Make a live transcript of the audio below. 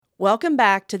Welcome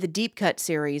back to the Deep Cut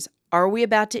series, Are We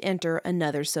About to Enter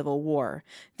Another Civil War?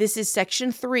 This is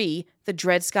Section 3, the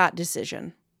Dred Scott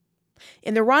Decision.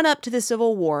 In the run-up to the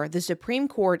Civil War, the Supreme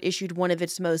Court issued one of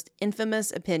its most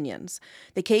infamous opinions.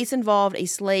 The case involved a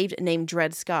slave named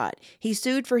Dred Scott. He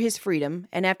sued for his freedom,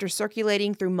 and after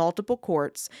circulating through multiple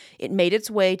courts, it made its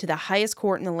way to the highest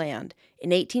court in the land. In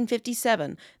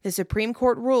 1857, the Supreme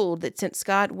Court ruled that since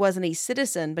Scott wasn't a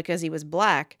citizen because he was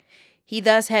black, he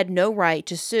thus had no right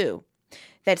to sue.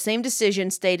 That same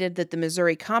decision stated that the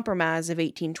Missouri Compromise of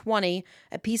 1820,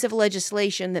 a piece of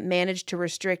legislation that managed to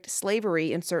restrict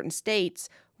slavery in certain states,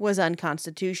 was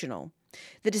unconstitutional.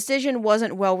 The decision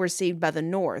wasn't well received by the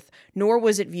North, nor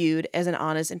was it viewed as an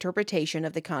honest interpretation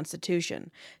of the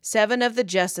Constitution. 7 of the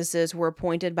justices were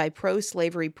appointed by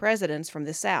pro-slavery presidents from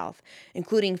the South,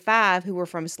 including 5 who were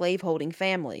from slaveholding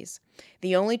families.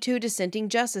 The only 2 dissenting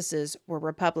justices were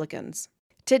Republicans.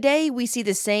 Today, we see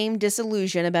the same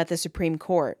disillusion about the Supreme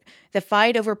Court. The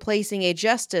fight over placing a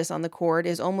justice on the court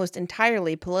is almost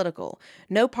entirely political.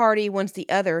 No party wants the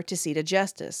other to seat a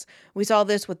justice. We saw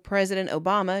this with President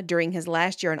Obama during his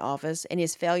last year in office and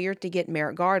his failure to get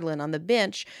Merrick Garland on the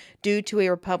bench due to a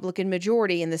Republican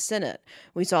majority in the Senate.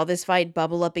 We saw this fight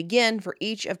bubble up again for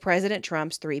each of President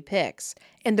Trump's 3 picks.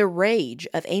 And the rage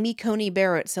of Amy Coney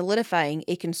Barrett solidifying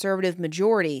a conservative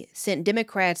majority sent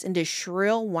Democrats into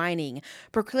shrill whining,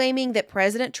 proclaiming that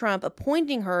President Trump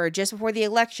appointing her just before the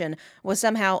election was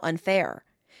somehow unfair.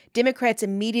 Democrats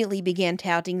immediately began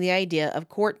touting the idea of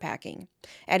court packing,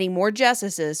 adding more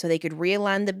justices so they could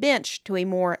realign the bench to a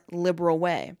more liberal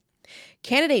way.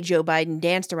 Candidate Joe Biden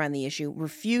danced around the issue,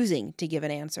 refusing to give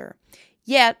an answer.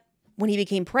 Yet, when he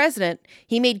became president,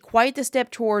 he made quite the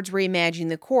step towards reimagining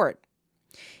the court.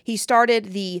 He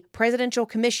started the Presidential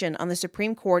Commission on the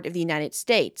Supreme Court of the United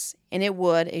States, and it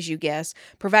would, as you guess,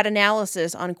 provide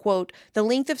analysis on, quote, the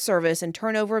length of service and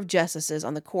turnover of justices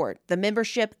on the court, the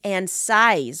membership and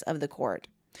size of the court.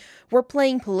 We're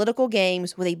playing political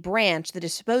games with a branch that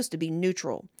is supposed to be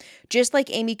neutral. Just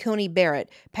like Amy Coney Barrett,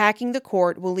 packing the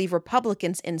court will leave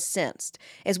Republicans incensed.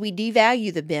 As we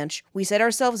devalue the bench, we set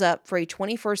ourselves up for a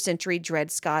 21st century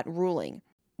Dred Scott ruling.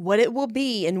 What it will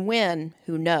be and when,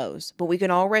 who knows, but we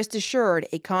can all rest assured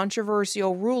a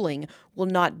controversial ruling will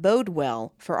not bode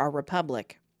well for our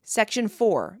republic. Section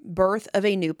 4, Birth of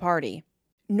a New Party.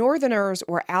 Northerners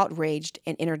were outraged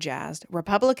and energized.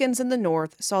 Republicans in the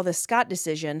North saw the Scott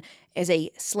decision as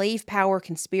a slave power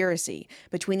conspiracy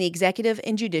between the executive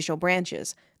and judicial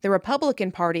branches. The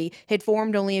Republican Party had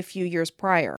formed only a few years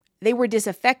prior. They were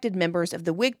disaffected members of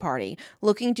the Whig Party,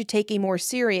 looking to take a more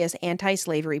serious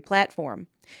anti-slavery platform.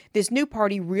 This new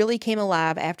party really came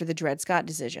alive after the Dred Scott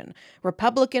decision.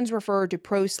 Republicans referred to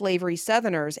pro-slavery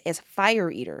Southerners as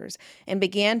fire eaters and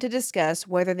began to discuss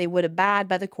whether they would abide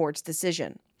by the court's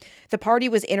decision. The party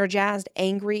was energized,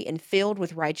 angry, and filled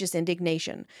with righteous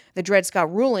indignation. The Dred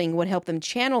Scott ruling would help them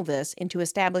channel this into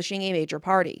establishing a major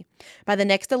party. By the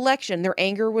next election, their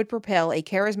anger would propel a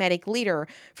charismatic leader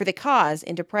for the cause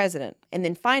into president, and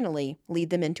then finally lead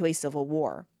them into a civil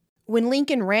war. When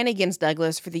Lincoln ran against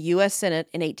Douglas for the U.S. Senate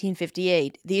in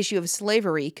 1858, the issue of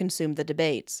slavery consumed the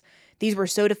debates. These were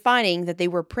so defining that they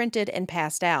were printed and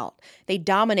passed out. They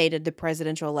dominated the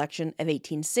presidential election of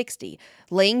 1860,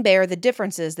 laying bare the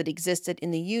differences that existed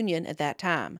in the Union at that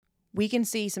time. We can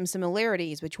see some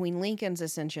similarities between Lincoln's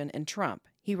ascension and Trump.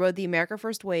 He rode the America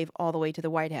First wave all the way to the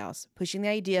White House, pushing the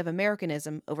idea of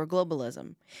Americanism over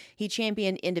globalism. He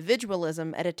championed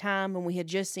individualism at a time when we had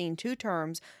just seen 2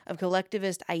 terms of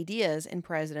collectivist ideas in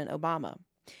President Obama.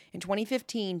 In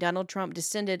 2015, Donald Trump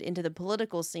descended into the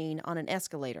political scene on an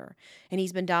escalator, and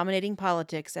he's been dominating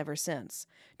politics ever since.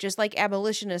 Just like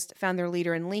abolitionists found their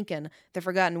leader in Lincoln, the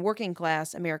forgotten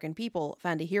working-class American people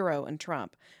found a hero in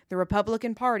Trump. The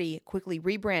Republican Party quickly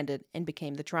rebranded and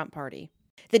became the Trump Party.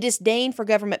 The disdain for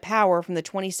government power from the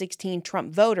 2016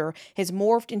 Trump voter has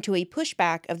morphed into a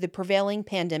pushback of the prevailing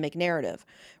pandemic narrative.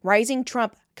 Rising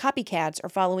Trump copycats are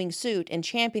following suit and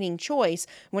championing choice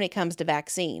when it comes to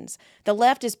vaccines. The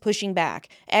left is pushing back,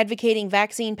 advocating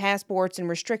vaccine passports and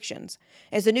restrictions.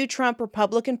 As the new Trump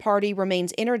Republican Party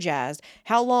remains energized,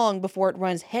 how long before it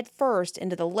runs headfirst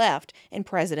into the left and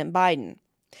President Biden?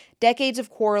 Decades of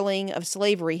quarreling of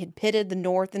slavery had pitted the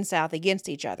North and South against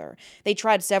each other. They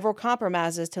tried several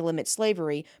compromises to limit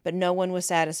slavery, but no one was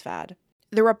satisfied.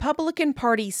 The Republican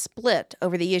Party split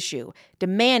over the issue,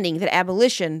 demanding that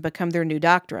abolition become their new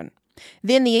doctrine.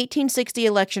 Then the 1860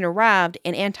 election arrived,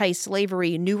 and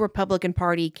anti-slavery New Republican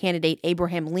Party candidate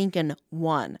Abraham Lincoln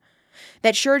won.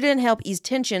 That sure didn't help ease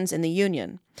tensions in the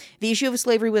Union. The issue of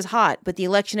slavery was hot, but the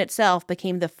election itself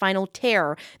became the final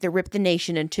tear that ripped the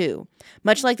nation in two.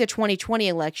 Much like the 2020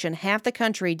 election, half the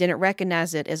country didn't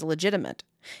recognize it as legitimate.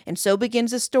 And so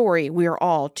begins a story we are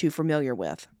all too familiar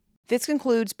with. This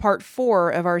concludes part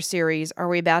 4 of our series, Are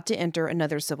We About to Enter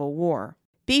Another Civil War?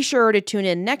 Be sure to tune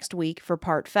in next week for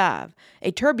part 5,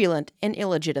 A Turbulent and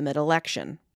Illegitimate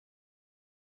Election.